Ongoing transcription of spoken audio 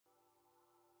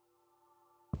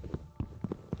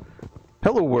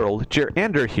Hello world,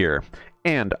 Jerander here,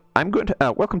 and I'm going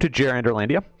to welcome to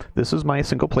Jeranderlandia. This is my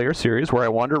single-player series where I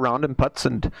wander around and putz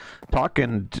and talk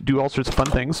and do all sorts of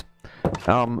fun things.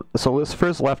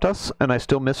 Salisifer's left us, and I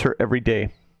still miss her every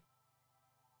day.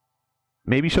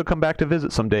 Maybe she'll come back to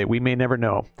visit someday. We may never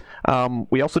know.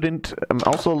 We also didn't. I'm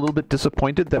also a little bit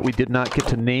disappointed that we did not get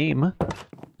to name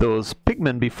those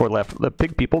pigmen before left. The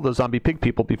pig people, the zombie pig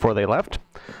people, before they left.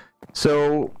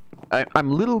 So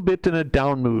I'm a little bit in a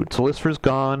down mood. Salisifer's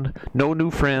gone. No new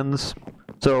friends.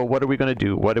 So what are we going to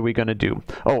do? What are we going to do?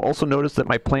 Oh, also notice that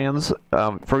my plans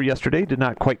for yesterday did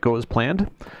not quite go as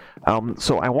planned.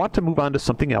 So I want to move on to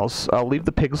something else. I'll leave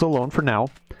the pigs alone for now.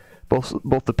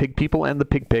 Both the pig people and the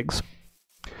pigs.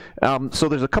 So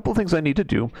there's a couple of things I need to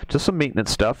do, just some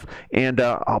maintenance stuff, and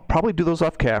I'll probably do those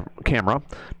off camera.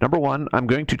 Number one, I'm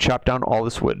going to chop down all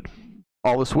this wood,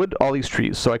 all these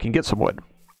trees, so I can get some wood.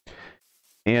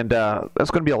 And that's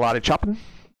going to be a lot of chopping,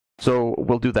 so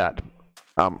we'll do that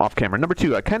off camera. Number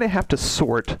two, I kind of have to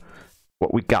sort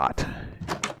what we got.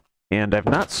 And I've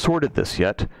not sorted this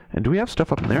yet. And do we have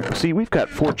stuff up in there? See, we've got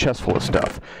 4 chests full of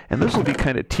stuff. And this will be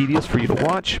kind of tedious for you to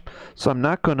watch, so I'm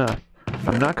not gonna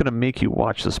make you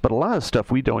watch this, but a lot of stuff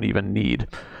we don't even need.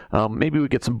 Maybe we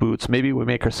get some boots. Maybe we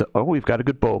make ourselves... Oh, we've got a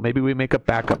good bow. Maybe we make a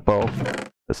backup bow.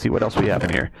 Let's see what else we have in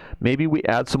here. Maybe we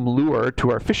add some lure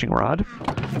to our fishing rod.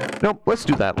 No, let's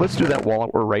do that. Let's do that while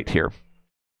we're right here.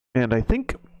 And I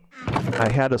think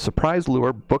I had a surprise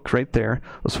lure booked right there.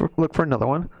 Let's look for another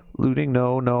one. Looting,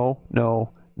 no, no,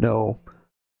 no, no,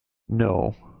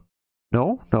 no,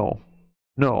 no, no,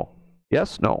 no.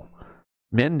 Yes, no.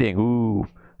 Mending, ooh.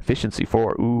 Efficiency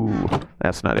 4, ooh.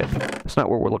 That's not it. That's not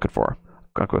what we're looking for.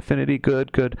 Conquer affinity,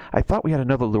 good, good. I thought we had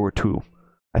another lure too.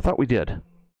 I thought we did.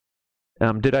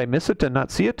 Did I miss it and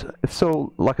not see it? If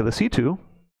so, luck of the C2.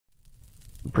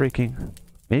 Breaking.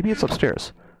 Maybe it's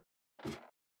upstairs.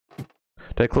 Did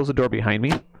I close the door behind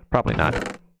me? Probably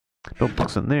not. No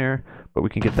books in there, but we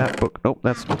can get that book. Nope,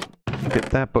 get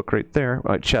that book right there.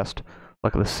 All right, chest.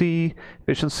 Luck of the sea,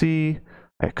 efficiency.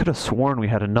 I could have sworn we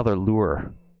had another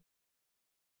lure.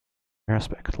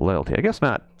 Aspect, loyalty. I guess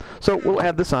not. So we'll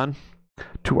add this on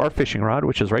to our fishing rod,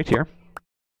 which is right here.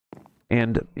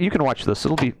 And you can watch this.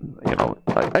 It'll be, you know,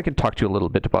 I can talk to you a little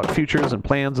bit about futures and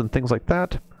plans and things like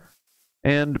that.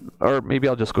 Or maybe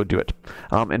I'll just go do it.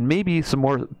 And maybe some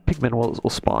more pigmen will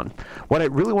spawn. What I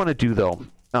really want to do, though,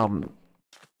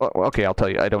 okay, I'll tell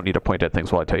you. I don't need to point at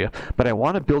things while I tell you. But I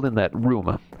want to build in that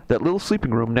room, that little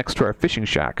sleeping room next to our fishing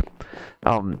shack.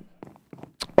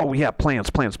 Oh, yeah, plans.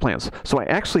 So I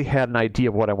actually had an idea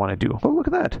of what I want to do. Oh, look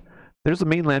at that. There's the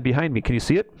mainland behind me. Can you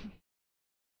see it?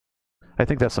 I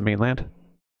think that's the mainland.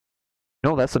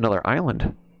 No, that's another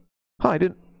island. Huh, I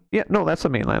didn't... Yeah, no, that's the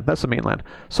mainland. That's the mainland.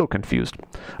 So confused.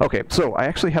 Okay, so I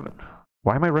actually haven't...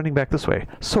 Why am I running back this way?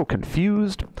 So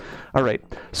confused. All right,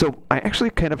 so I actually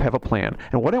kind of have a plan.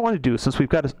 And what I want to do, since we've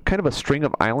got kind of a string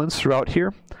of islands throughout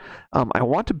here, I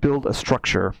want to build a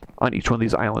structure on each one of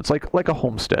these islands, like a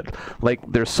homestead. Like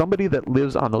there's somebody that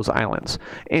lives on those islands.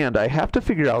 And I have to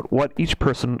figure out what each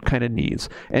person kind of needs.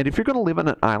 And if you're going to live on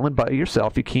an island by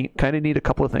yourself, you kind of need a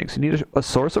couple of things. You need a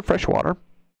source of fresh water.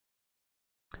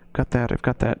 Got that, I've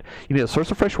got that. You need a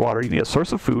source of fresh water, you need a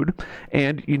source of food,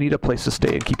 and you need a place to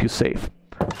stay and keep you safe.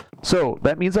 So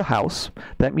that means a house.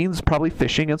 That means probably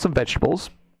fishing and some vegetables.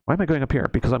 Why am I going up here?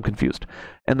 Because I'm confused.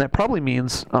 And that probably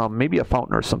means maybe a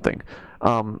fountain or something.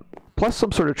 Plus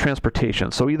some sort of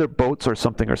transportation. So either boats or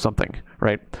something,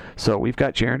 right? So we've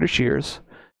got Jerander shears,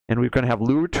 and we're going to have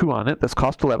lure 2 on it. That's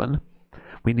cost 11.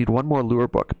 We need one more lure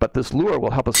book, but this lure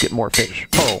will help us get more fish.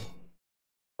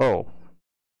 Oh.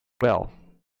 Well.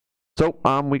 So,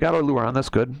 we got our lure on, that's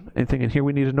good. Anything in here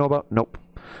we need to know about? Nope.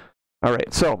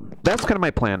 Alright, so, that's kind of my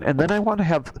plan. And then I want to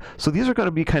have, so these are going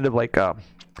to be kind of like,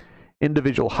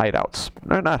 individual hideouts.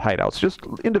 Or not hideouts, just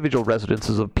individual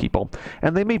residences of people.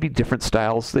 And they may be different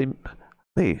styles. Do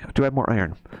I have more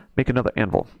iron? Make another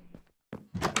anvil.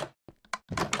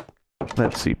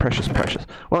 Let's see, precious.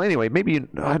 Well, anyway, maybe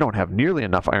I don't have nearly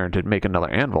enough iron to make another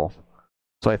anvil.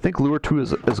 So I think lure 2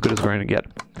 is as good as we're going to get.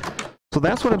 So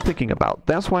that's what I'm thinking about.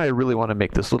 That's why I really want to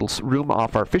make this little room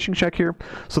off our fishing shack here.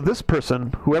 So this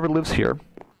person, whoever lives here,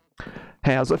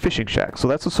 has a fishing shack. So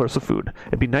that's a source of food.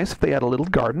 It'd be nice if they had a little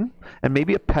garden and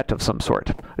maybe a pet of some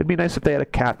sort. It'd be nice if they had a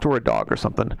cat or a dog or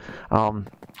something. And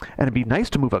it'd be nice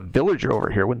to move a villager over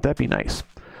here. Wouldn't that be nice?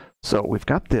 So we've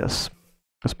got this.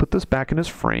 Let's put this back in his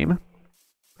frame.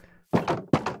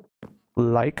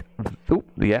 Like, oh,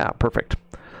 yeah, perfect.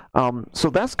 So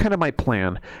that's kind of my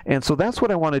plan, and so that's what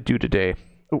I want to do today.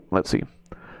 Oh, let's see.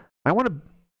 I want to...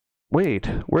 Wait,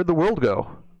 where'd the world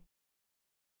go?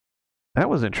 That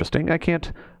was interesting. I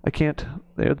can't,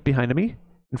 they're behind me,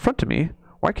 in front of me.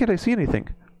 Why can't I see anything?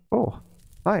 Oh,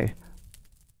 hi.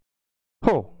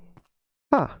 Oh,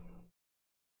 huh.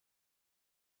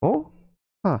 Oh,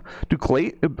 huh. Do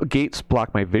gates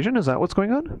block my vision? Is that what's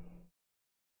going on?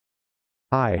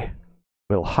 Hi.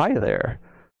 Well, hi there.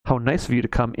 How nice of you to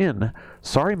come in.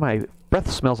 Sorry, my breath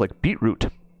smells like beetroot.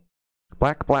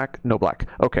 Black, black, no black.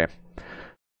 Okay.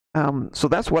 So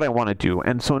that's what I want to do,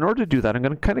 and so in order to do that, I'm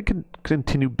going to kind of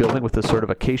continue building with this sort of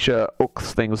acacia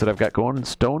oaks things that I've got going in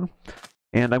stone.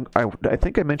 And I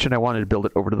think I mentioned I wanted to build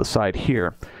it over to the side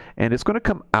here, and it's going to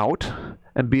come out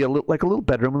and be like a little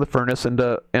bedroom with a furnace and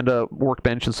a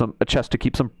workbench and a chest to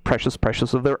keep some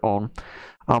precious of their own.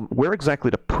 Where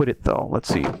exactly to put it though? Let's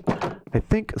see. I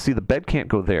think, see, the bed can't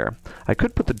go there. I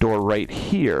could put the door right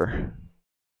here.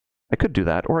 I could do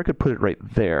that, or I could put it right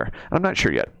there. I'm not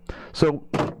sure yet. So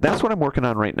that's what I'm working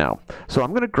on right now. So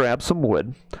I'm going to grab some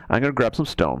wood, I'm going to grab some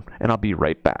stone, and I'll be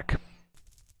right back.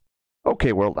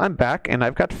 Okay, world, I'm back, and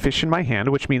I've got fish in my hand,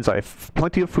 which means I have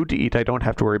plenty of food to eat. I don't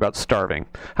have to worry about starving.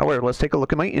 However, let's take a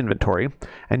look at my inventory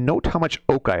and note how much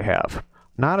oak I have.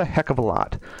 Not a heck of a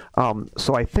lot.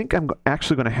 So I think I'm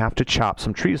actually going to have to chop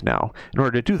some trees now. In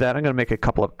order to do that, I'm going to make a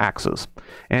couple of axes.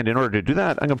 And in order to do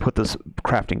that, I'm going to put this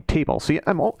crafting table. See,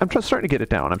 I'm just starting to get it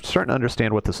down. I'm starting to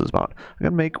understand what this is about. I'm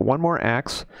going to make one more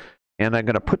axe, and I'm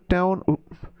going to put down...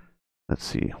 Oop, let's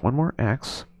see, one more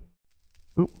axe.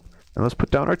 Oop, and let's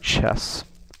put down our chests.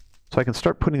 So I can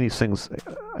start putting these things...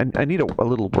 I need a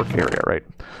little work area, right?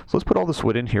 So let's put all this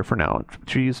wood in here for now.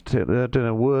 Trees,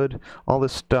 to wood, all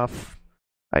this stuff...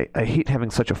 I hate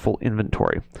having such a full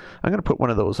inventory. I'm going to put one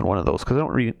of those and one of those because I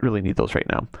don't really need those right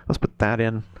now. Let's put that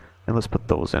in, and let's put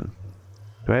those in.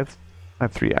 Do I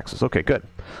have 3 axes. Okay, good.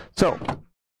 So,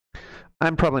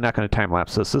 I'm probably not going to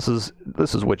time-lapse this. This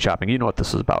is wood chopping. You know what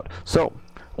this is about. So,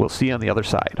 we'll see you on the other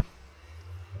side.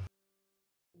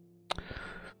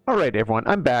 Alright, everyone,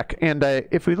 I'm back, and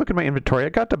if we look at my inventory, I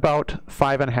got about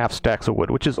 5.5 stacks of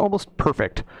wood, which is almost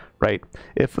perfect, right?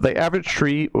 If the average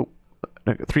tree...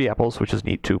 3 apples, which is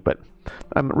neat too, but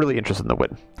I'm really interested in the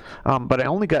wood. But I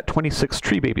only got 26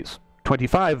 tree babies.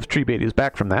 25 tree babies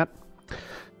back from that.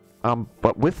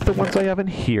 But with the ones I have in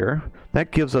here,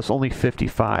 that gives us only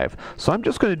 55. So I'm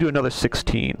just going to do another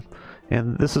 16.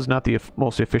 And this is not the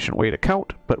most efficient way to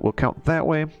count, but we'll count that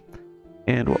way.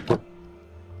 And we'll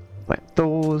plant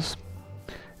those.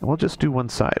 And we'll just do one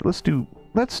side. Let's do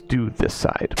this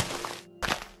side.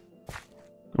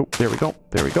 Oh, there we go.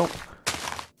 There we go.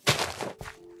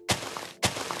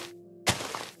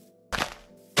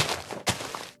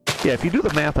 Yeah, if you do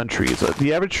the math on trees,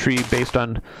 the average tree based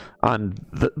on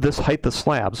this height of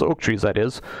slabs, oak trees that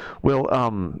is, will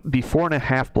be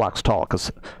 4.5 blocks tall,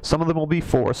 because some of them will be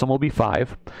 4, some will be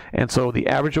 5, and so the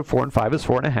average of 4 and 5 is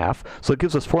 4.5, so it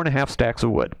gives us 4.5 stacks of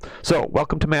wood. So,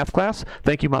 welcome to math class.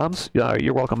 Thank you, moms.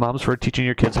 You're welcome, moms, for teaching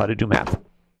your kids how to do math.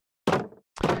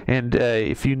 And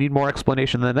if you need more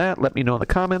explanation than that, let me know in the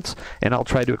comments, and I'll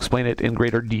try to explain it in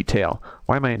greater detail.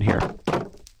 Why am I in here?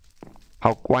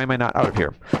 Why am I not out of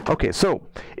here? Okay, so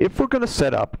if we're going to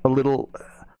set up a little...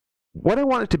 What I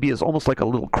want it to be is almost like a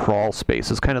little crawl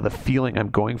space is kind of the feeling I'm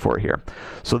going for here.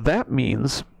 So that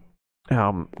means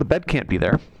the bed can't be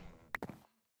there.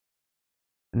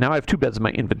 Now I have 2 beds in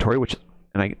my inventory,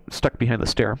 and I stuck behind the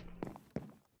stair.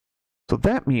 So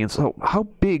that means, how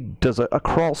big does a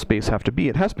crawl space have to be?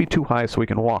 It has to be too high so we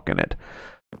can walk in it.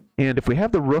 And if we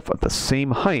have the roof at the same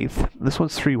height, this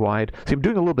one's 3 wide. See, I'm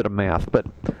doing a little bit of math, but...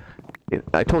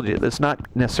 I told you, it's not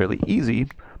necessarily easy,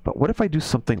 but what if I do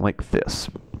something like this?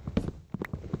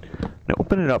 Now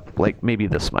open it up like maybe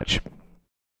this much.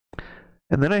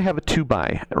 And then I have a 2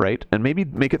 by, right? And maybe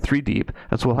make it 3 deep.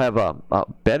 And so we'll have a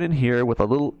bed in here with a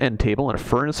little end table and a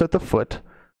furnace at the foot.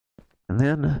 And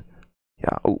then,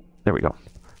 yeah, oh, there we go.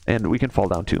 And we can fall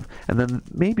down too. And then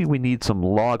maybe we need some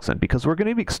logs in, because we're going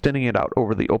to be extending it out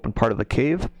over the open part of the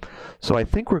cave. So I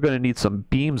think we're going to need some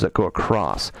beams that go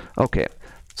across. Okay.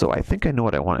 So I think I know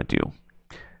what I want to do.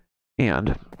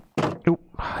 And, oh,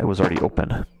 it was already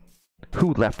open.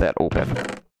 Who left that open?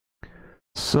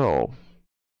 So,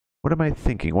 what am I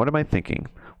thinking? What am I thinking?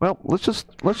 Well, let's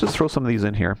just throw some of these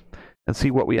in here and see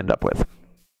what we end up with.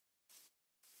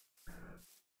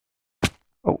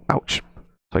 Oh, ouch.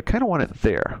 So I kind of want it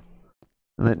there.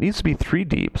 And it needs to be 3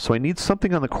 deep, so I need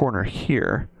something on the corner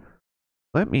here.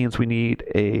 That means we need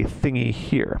a thingy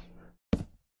here.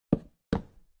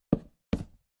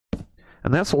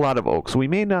 And that's a lot of oak, so we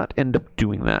may not end up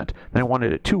doing that. And I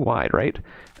wanted it too wide, right?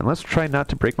 And let's try not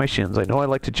to break my shins. I know I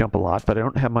like to jump a lot, but I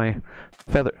don't have my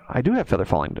feather... I do have feather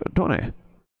falling, don't I?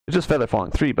 It's just feather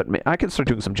falling 3, but I can start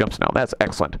doing some jumps now. That's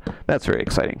excellent. That's very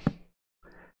exciting.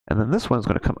 And then this one's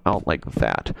going to come out like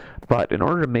that. But in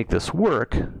order to make this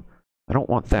work, I don't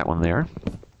want that one there.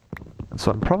 And so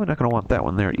I'm probably not going to want that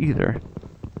one there either.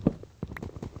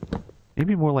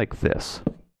 Maybe more like this.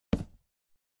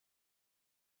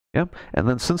 Yep. And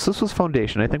then since this was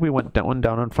foundation, I think we went down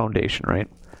on foundation, right?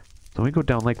 So we go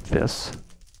down like this.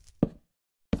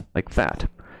 Like that.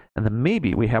 And then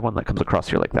maybe we have one that comes across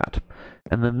here like that.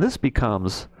 And then this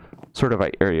becomes sort of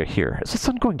an area here. Is the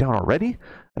sun going down already?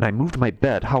 And I moved my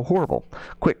bed. How horrible.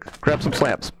 Quick, grab some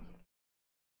slabs.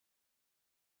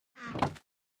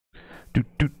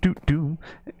 Do.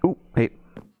 Oh, hey.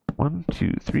 1,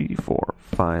 2, 3, 4,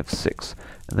 5, 6.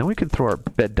 And then we can throw our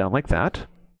bed down like that.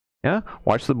 Yeah?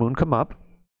 Watch the moon come up.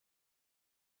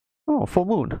 Oh, full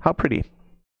moon. How pretty.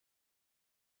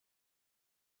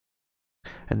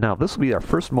 And now this will be our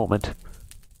first moment.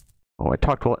 Oh,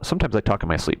 sometimes I talk in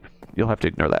my sleep. You'll have to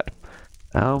ignore that.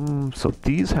 So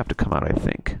these have to come out, I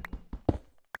think.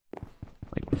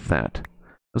 Like that.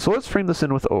 And so let's frame this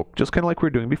in with oak, just kind of like we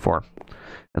were doing before.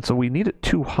 And so we need it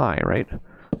 2 high, right?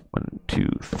 1, 2,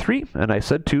 3. And I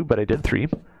said 2, but I did 3.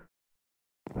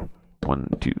 1,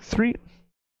 2, 3.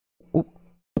 Ooh.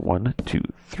 1, 2,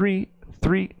 3.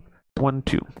 3. 1,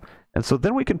 2. And so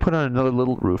then we can put on another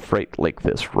little roof right like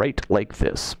this, right like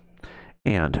this.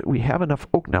 And we have enough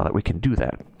oak now that we can do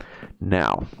that.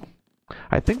 Now,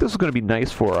 I think this is going to be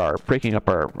nice for our breaking up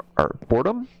our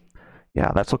boredom.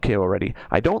 Yeah, that's okay already.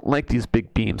 I don't like these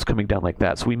big beams coming down like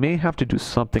that, so we may have to do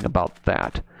something about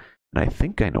that. And I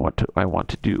think I know what I want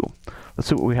to do. Let's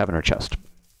see what we have in our chest.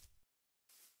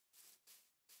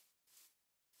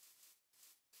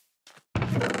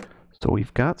 So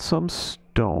we've got some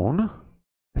stone.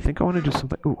 I think I want to do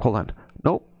something. Ooh, hold on.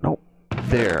 Nope, nope.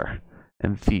 There.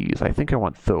 And these. I think I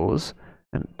want those.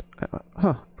 And,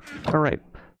 Alright.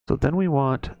 So then we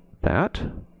want that.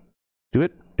 Do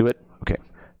it. Do it. Okay.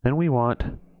 Then we want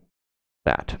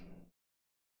that.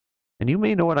 And you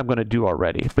may know what I'm going to do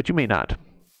already, but you may not.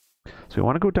 So we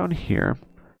want to go down here.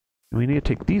 And we need to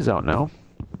take these out now.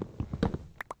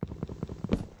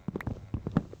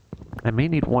 I may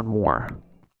need one more.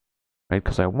 Right?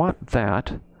 Because I want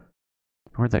that.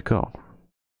 Where'd that go?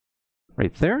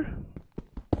 Right there?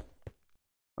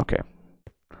 Okay.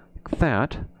 Like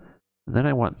that. And then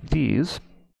I want these.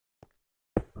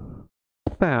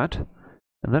 That.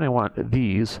 And then I want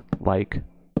these like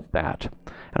that.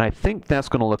 And I think that's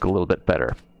going to look a little bit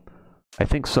better. I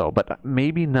think so, but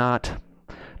maybe not.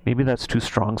 Maybe that's too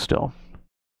strong still.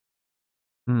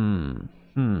 I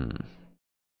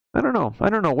don't know. I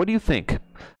don't know. What do you think?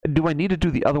 Do I need to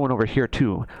do the other one over here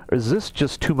too? Or is this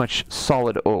just too much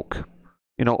solid oak?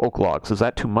 You know, oak logs. Is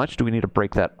that too much? Do we need to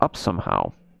break that up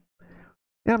somehow?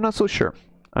 Yeah, I'm not so sure.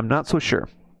 I'm not so sure.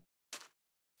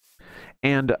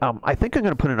 And I think I'm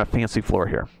going to put in a fancy floor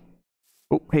here.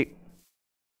 Oh, hey.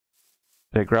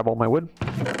 Did I grab all my wood?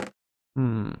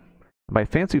 My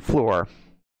fancy floor.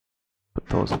 Put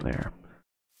those in there.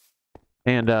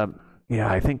 And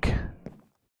yeah, I think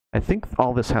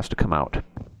all this has to come out.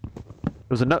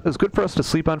 It was good for us to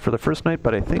sleep on for the first night,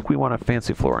 but I think we want a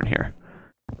fancy floor in here.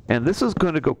 And this is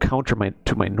going to go counter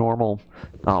to my normal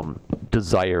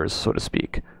desires, so to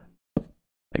speak.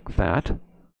 Like that,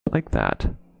 like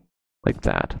that, like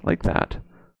that, like that,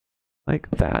 like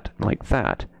that, like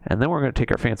that. And then we're going to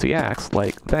take our fancy axe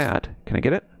like that. Can I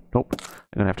get it? Nope.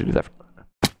 I'm going to have to do that.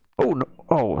 Oh, no.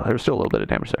 Oh, there's still a little bit of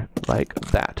damage there. Like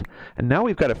that. And now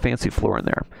we've got a fancy floor in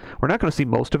there. We're not going to see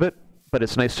most of it, but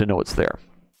it's nice to know it's there.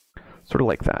 Sort of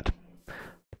like that.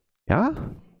 Yeah?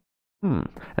 And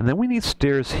then we need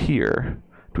stairs here.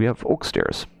 Do we have oak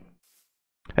stairs?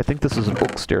 I think this is an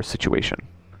oak stair situation.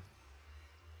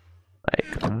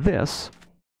 Like this.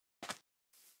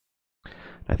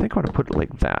 I think I want to put it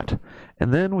like that.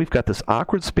 And then we've got this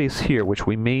awkward space here, which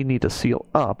we may need to seal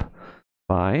up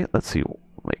by, let's see,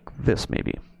 like this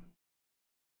maybe.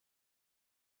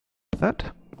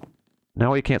 That.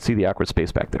 Now we can't see the awkward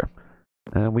space back there.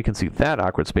 And we can see that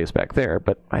awkward space back there,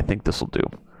 but I think this will do.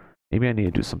 Maybe I need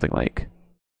to do something like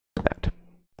that.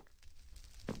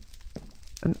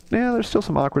 And yeah, there's still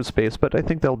some awkward space, but I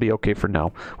think that'll be okay for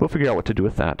now. We'll figure out what to do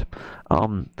with that.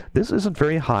 This isn't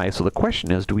very high, so the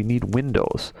question is, do we need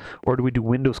windows? Or do we do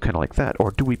windows kind of like that?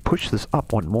 Or do we push this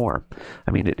up one more?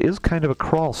 I mean, it is kind of a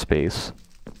crawl space.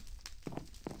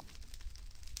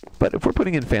 But if we're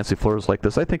putting in fancy floors like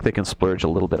this, I think they can splurge a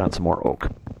little bit on some more oak.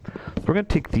 So we're going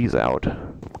to take these out.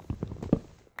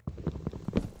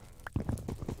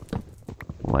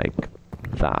 Like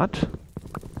that.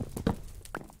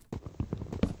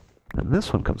 And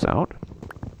this one comes out.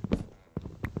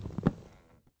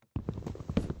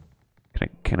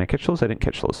 Can I catch those? I didn't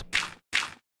catch those.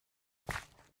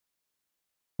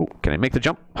 Oh, can I make the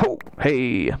jump. Ho!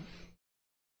 Hey!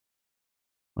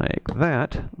 Like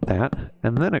that,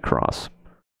 and then across.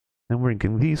 Then we're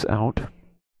getting these out.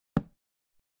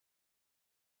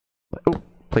 Oh,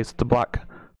 place the block.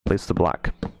 Place the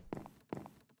block.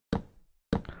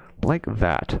 Like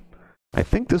that. I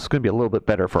think this is going to be a little bit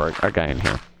better for our guy in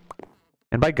here.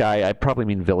 And by guy, I probably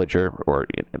mean villager, or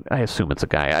I assume it's a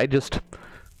guy. I just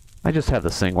have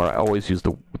this thing where I always use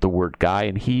the word guy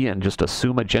and he and just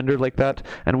assume a gender like that.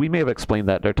 And we may have explained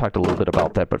that or talked a little bit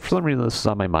about that, but for some reason this is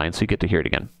on my mind, so you get to hear it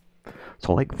again.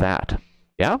 So like that.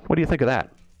 Yeah? What do you think of that?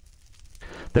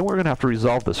 Then we're going to have to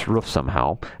resolve this roof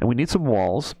somehow, and we need some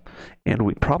walls, and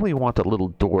we probably want a little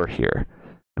door here.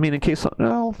 I mean, in case,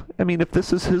 well, I mean, if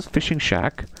this is his fishing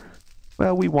shack,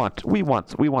 well, we want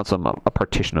some a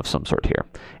partition of some sort here.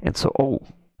 And so, oh,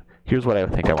 here's what I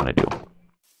think I want to do.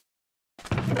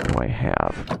 What do I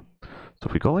have? So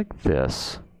if we go like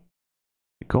this,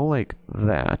 we go like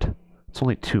that. It's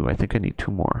only 2. I think I need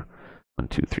 2 more. 1,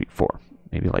 2, 3, 4.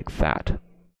 Maybe like that.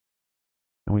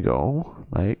 And we go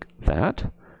like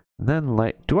that. And then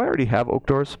like, do I already have oak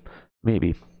doors?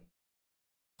 Maybe.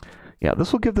 Yeah,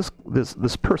 this will give this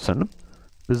person,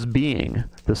 this being,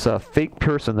 this fake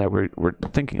person that we're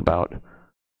thinking about,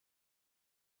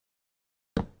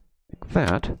 like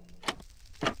that.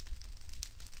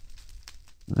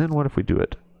 And then what if we do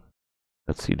it?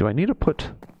 Let's see, do I need to put...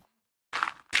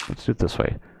 Let's do it this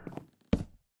way.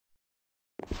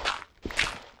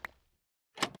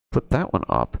 Put that one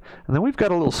up. And then we've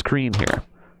got a little screen here.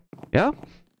 Yeah?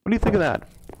 What do you think of that?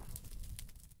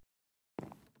 Is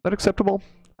that acceptable?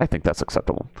 I think that's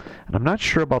acceptable. And I'm not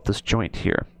sure about this joint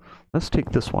here. Let's take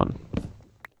this one.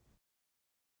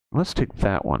 Let's take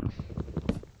that one.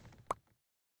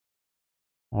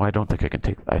 Oh, I don't think I can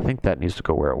take... I think that needs to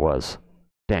go where it was.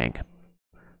 Dang.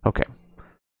 Okay.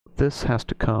 This has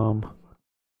to come...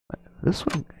 This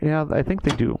one... Yeah, I think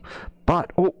they do.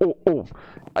 But... Oh!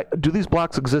 Do these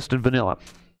blocks exist in vanilla?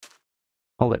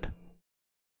 Hold it.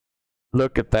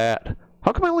 Look at that.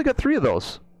 How come I only got 3 of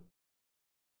those?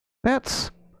 That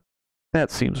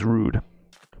seems rude.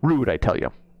 Rude, I tell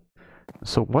you.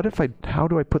 So what if how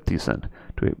do I put these in?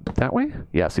 That way?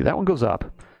 Yeah, see, that one goes up.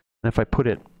 And if I put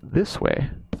it this way...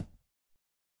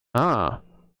 yeah,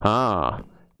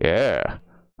 yeah,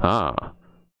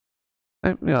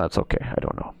 that's okay. I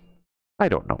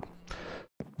don't know.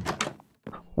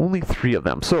 Only 3 of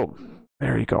them. So,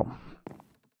 there you go.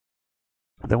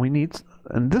 Then we need...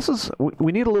 And this is...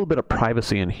 We need a little bit of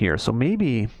privacy in here. So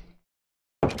maybe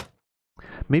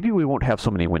we won't have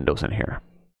so many windows in here.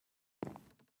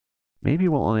 Maybe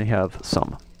we'll only have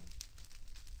some.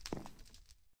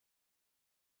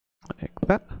 Like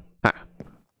that.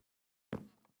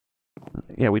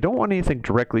 Yeah, we don't want anything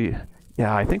directly...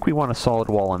 Yeah, I think we want a solid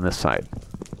wall on this side.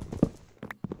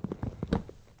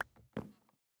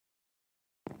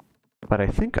 But I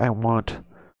think we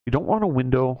don't want a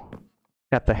window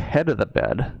at the head of the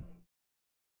bed.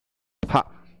 Ha!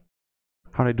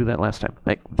 How did I do that last time?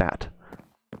 Like that.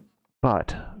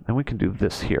 But then we can do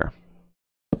this here.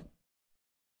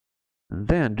 And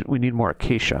then we need more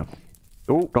acacia.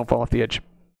 Oh, don't fall off the edge.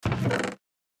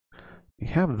 We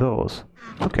have those.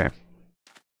 Okay.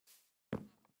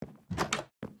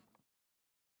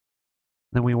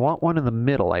 Then we want one in the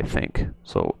middle, I think.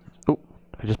 So, oh,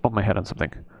 I just bumped my head on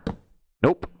something.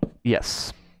 Nope.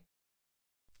 Yes.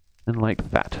 And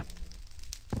like that.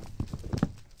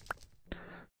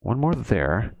 One more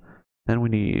there. Then we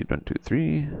need 1, 2,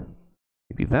 3.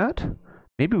 Maybe that?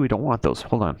 Maybe we don't want those.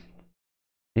 Hold on.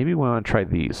 Maybe we want to try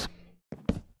these.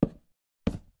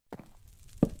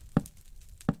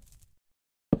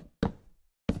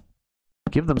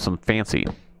 Give them some fancy.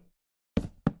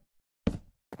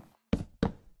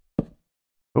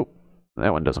 Oh,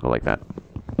 that one doesn't go like that.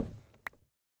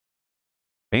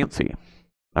 Fancy.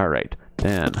 All right,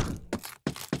 then.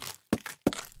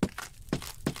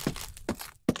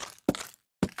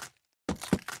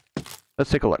 Let's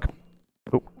take a look.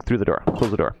 Oh, through the door.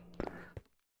 Close the door.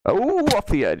 Oh, off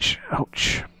the edge.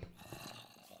 Ouch.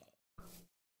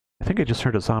 I think I just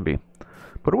heard a zombie.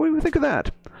 But what do we think of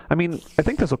that? I mean, I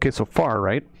think that's okay so far,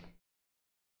 right?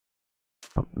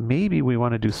 But maybe we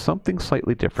want to do something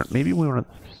slightly different. Maybe we want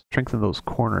to strengthen those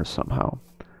corners somehow.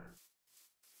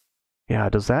 Yeah,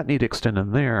 does that need to extend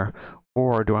in there?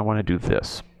 Or do I want to do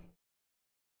this?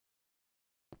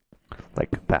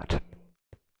 Like that.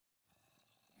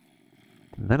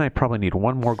 And then I probably need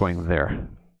one more going there.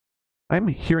 I'm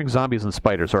hearing zombies and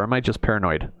spiders, or am I just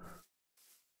paranoid?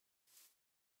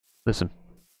 Listen.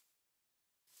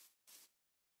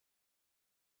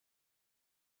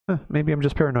 Maybe I'm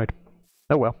just paranoid.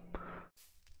 Oh well.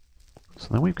 So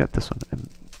then we've got this one. And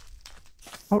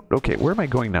Oh, okay, where am I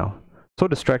going now? So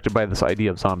distracted by this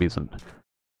idea of zombies, and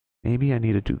maybe I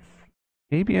need to do...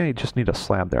 Maybe I just need a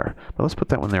slab there. But let's put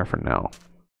that one there for now.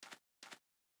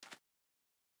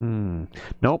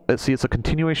 Nope, let's see, it's a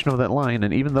continuation of that line,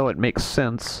 and even though it makes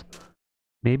sense,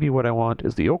 maybe what I want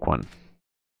is the oak one.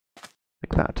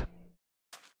 Like that.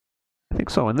 I think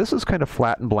so, and this is kind of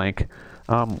flat and blank.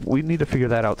 We need to figure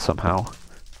that out somehow.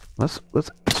 Let's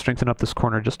strengthen up this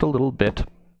corner just a little bit.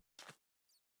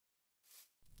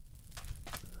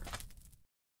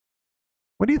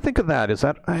 What do you think of that? Is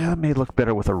that may look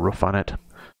better with a roof on it?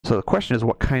 So the question is,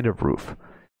 what kind of roof?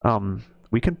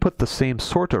 We can put the same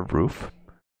sort of roof,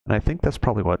 and I think that's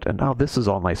probably what. And now this is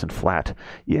all nice and flat.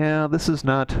 Yeah, this is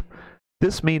not.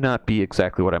 This may not be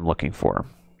exactly what I'm looking for.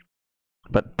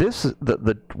 But this,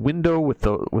 the window with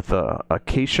the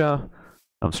acacia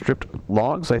stripped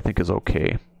logs, I think is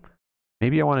okay.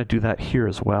 Maybe I want to do that here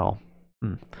as well.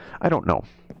 I don't know.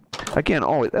 Again,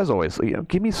 always, as always, you know,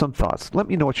 give me some thoughts. Let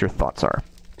me know what your thoughts are.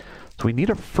 So we need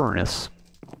a furnace.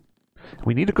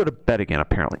 We need to go to bed again,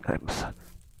 apparently.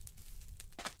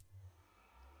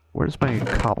 Where's my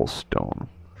cobblestone?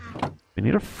 We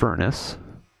need a furnace.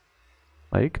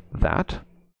 Like that.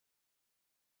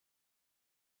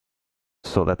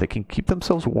 So that they can keep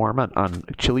themselves warm on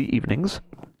chilly evenings.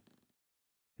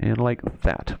 And like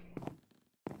that.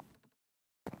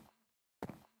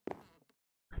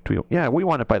 Yeah, we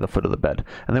want it by the foot of the bed.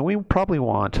 And then we probably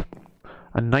want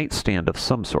a nightstand of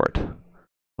some sort.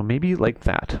 So maybe like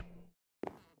that.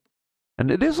 And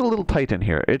it is a little tight in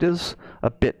here. It is a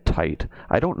bit tight.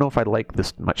 I don't know if I like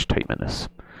this much tightness.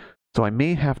 So I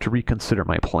may have to reconsider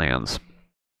my plans.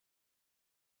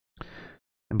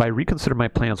 And by reconsider my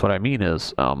plans, what I mean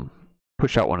is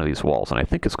push out one of these walls. And I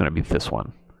think it's going to be this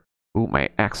one. Ooh, my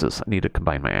axes. I need to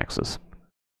combine my axes.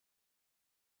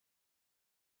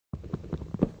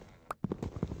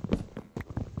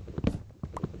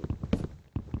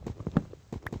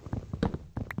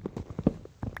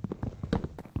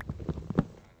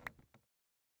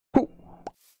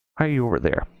 Why are you over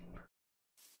there?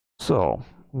 So,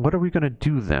 what are we going to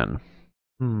do then?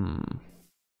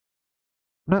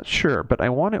 Not sure, but I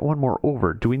want it one more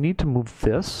over. Do we need to move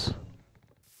this?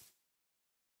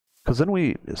 Because then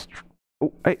we...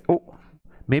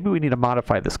 maybe we need to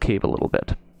modify this cave a little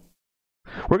bit.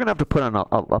 We're going to have to put on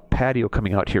a patio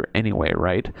coming out here anyway,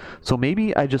 right? So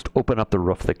maybe I just open up the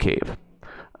roof of the cave.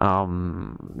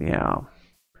 Yeah.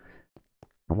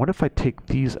 And what if I take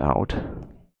these out?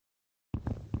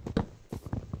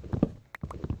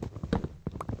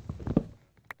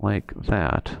 Like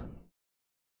that.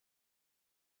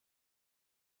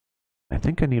 I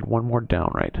think I need one more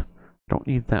down, right? Don't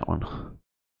need that one.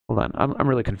 Hold on, I'm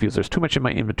really confused. There's too much in my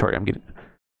inventory. I'm getting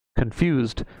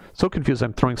confused. So confused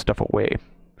I'm throwing stuff away.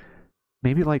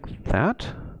 Maybe like that?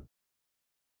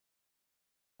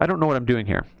 I don't know what I'm doing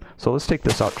here. So let's take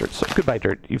this out, dirt. So, goodbye,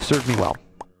 dirt. You've served me well.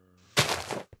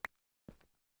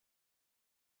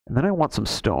 And then I want some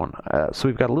stone. So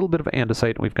we've got a little bit of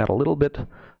andesite, and we've got a little bit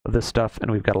of this stuff, and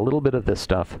we've got a little bit of this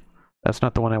stuff. That's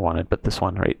not the one I wanted, but this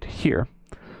one right here.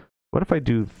 What if I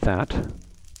do that,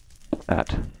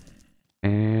 that,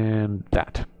 and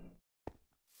that?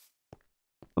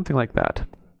 Something like that.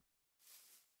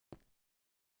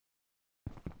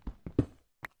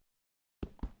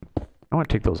 I want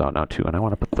to take those out now too, and I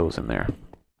want to put those in there.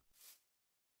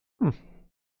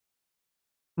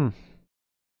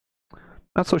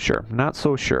 Not so sure. Not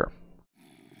so sure.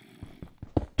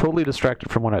 Totally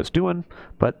distracted from what I was doing,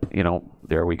 but, you know,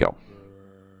 there we go.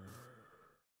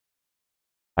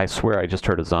 I swear I just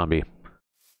heard a zombie.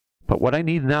 But what I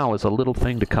need now is a little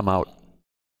thing to come out.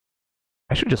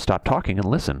 I should just stop talking and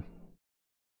listen.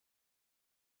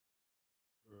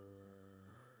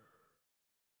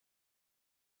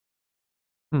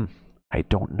 I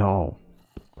don't know.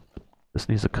 This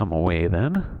needs to come away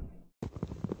then.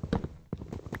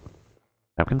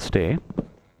 That can stay.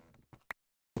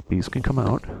 These can come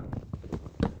out.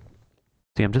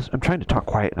 See, I'm trying to talk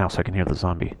quiet now so I can hear the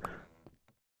zombie.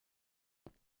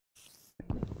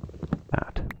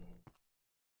 That.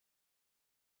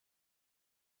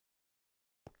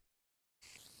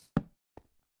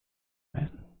 Right.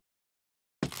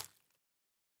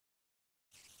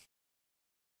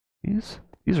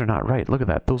 These are not right. Look at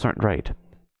that. Those aren't right.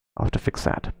 I'll have to fix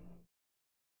that.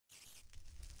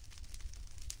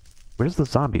 Where's the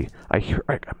zombie? I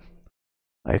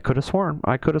could have sworn.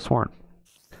 I could have sworn.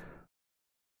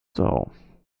 So.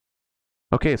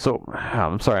 Okay, so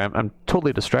I'm sorry. I'm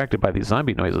totally distracted by these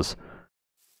zombie noises.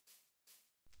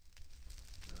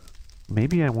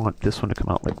 Maybe I want this one to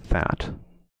come out like that.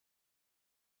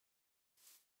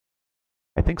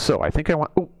 I think so. I think I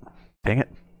want... Oh, dang it.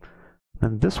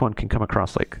 Then this one can come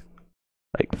across like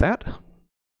that.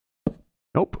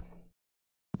 Nope.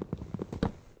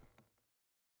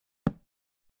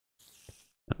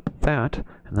 And that,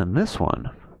 and then this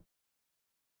one.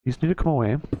 These need to come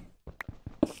away.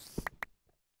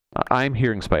 I'm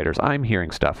hearing spiders. I'm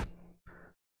hearing stuff.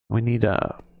 We need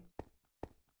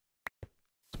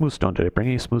smooth stone. Did I bring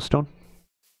any smooth stone?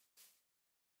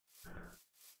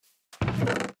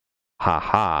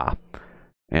 Ha.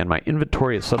 And my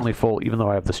inventory is suddenly full, even though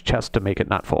I have this chest to make it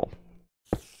not full.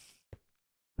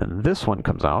 Then this one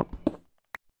comes out.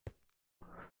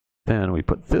 Then we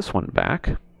put this one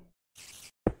back.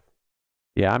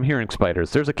 Yeah, I'm hearing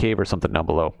spiders. There's a cave or something down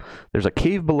below. There's a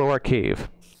cave below our cave.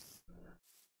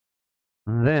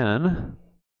 And then...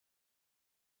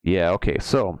 yeah, okay,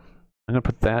 so I'm going to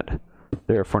put that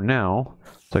there for now,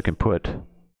 so I can put...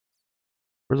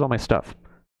 where's all my stuff?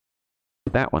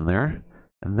 That one there,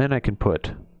 and then I can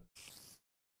put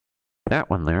that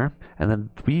one there, and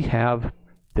then we have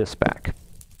this back.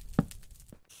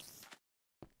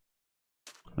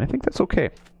 I think that's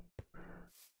okay.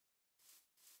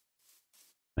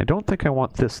 I don't think I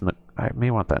want this in the... I may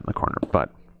want that in the corner,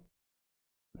 but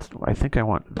I think I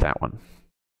want that one.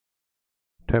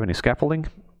 Do I have any scaffolding?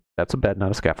 That's a bed,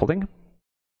 not a scaffolding.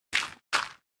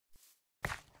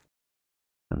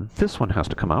 And this one has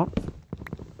to come out.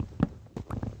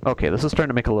 Okay, this is starting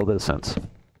to make a little bit of sense.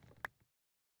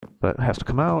 That has to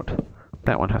come out.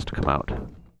 That one has to come out.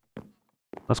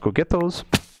 Let's go get those.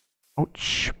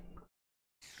 Ouch.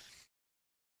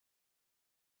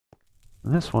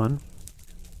 And this one.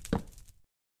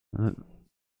 And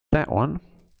that one.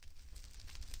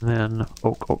 And then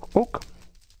oak.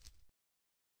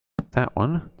 That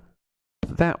one.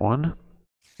 That one.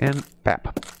 And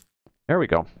bap. There we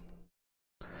go.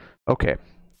 Okay.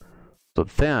 So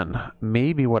then,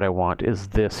 maybe what I want is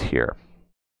this here.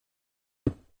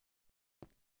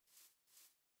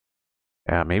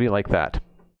 Yeah, maybe like that.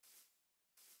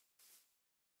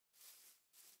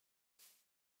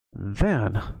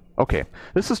 Then, okay,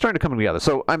 this is starting to come together.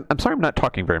 So I'm sorry I'm not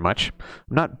talking very much.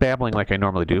 I'm not babbling like I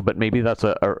normally do, but maybe that's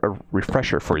a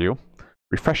refresher for you.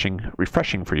 Refreshing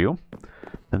for you.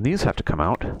 Then these have to come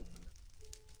out. And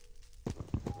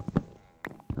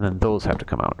then those have to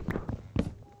come out.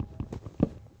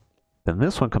 Then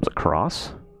this one comes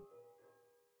across.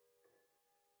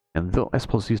 And I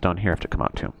suppose these down here have to come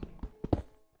out too.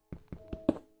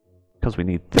 Because we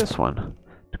need this one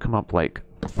to come up like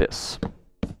this.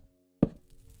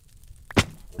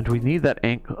 And do we need that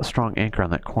a strong anchor on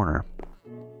that corner?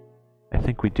 I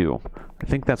think we do. I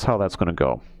think that's how that's going to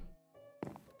go.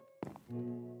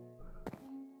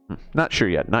 Not sure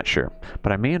yet, not sure.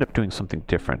 But I may end up doing something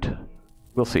different.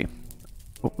 We'll see.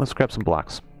 Oh, let's grab some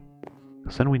blocks.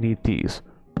 So then we need these.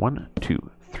 1,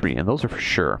 2, 3, and those are for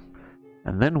sure.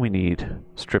 And then we need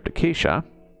stripped acacia.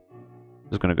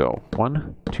 This is going to go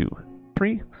 1, 2,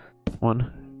 3,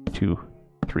 1, 2,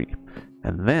 3.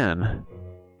 And then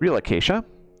real acacia.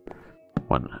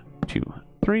 1, 2,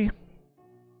 3.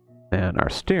 Then our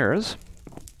stairs.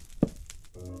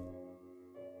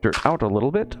 Dirt out a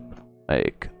little bit.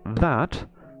 Like that.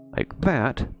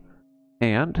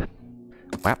 And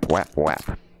whap.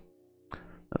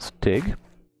 Let's dig.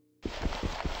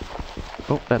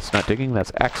 Oh, that's not digging,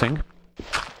 that's axing.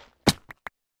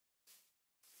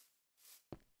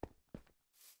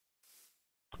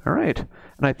 Alright,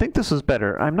 and I think this is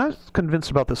better. I'm not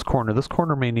convinced about this corner. This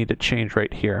corner may need to change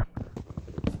right here.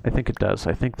 I think it does.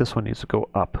 I think this one needs to go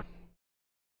up.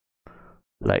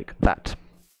 Like that.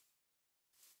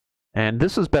 And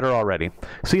this is better already.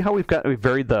 See how we've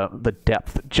varied the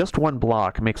depth? Just one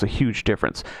block makes a huge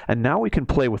difference. And now we can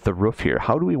play with the roof here.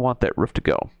 How do we want that roof to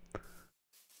go?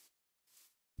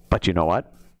 But you know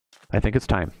what? I think it's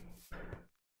time.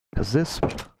 Because this,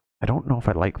 I don't know if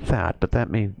I like that, but that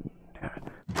may...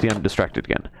 see, I'm distracted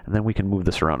again. And then we can move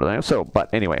this around. So,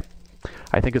 but anyway,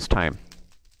 I think it's time.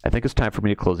 I think it's time for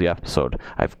me to close the episode.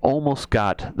 I've almost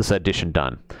got this addition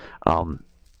done.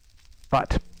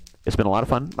 But it's been a lot of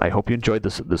fun. I hope you enjoyed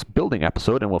this building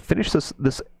episode, and we'll finish this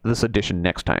edition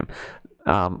next time.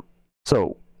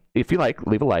 So if you like,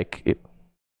 leave a like.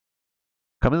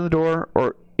 Come in the door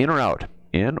or in or out.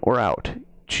 In or out.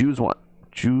 Choose one.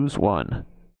 Choose one.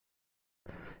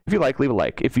 If you like, leave a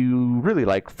like. If you really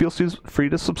like, feel free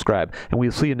to subscribe, and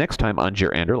we'll see you next time on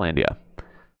Jeranderlandia.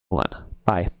 Hold on.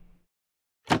 Bye.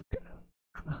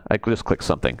 I just clicked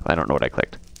something. I don't know what I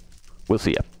clicked. We'll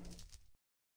see ya.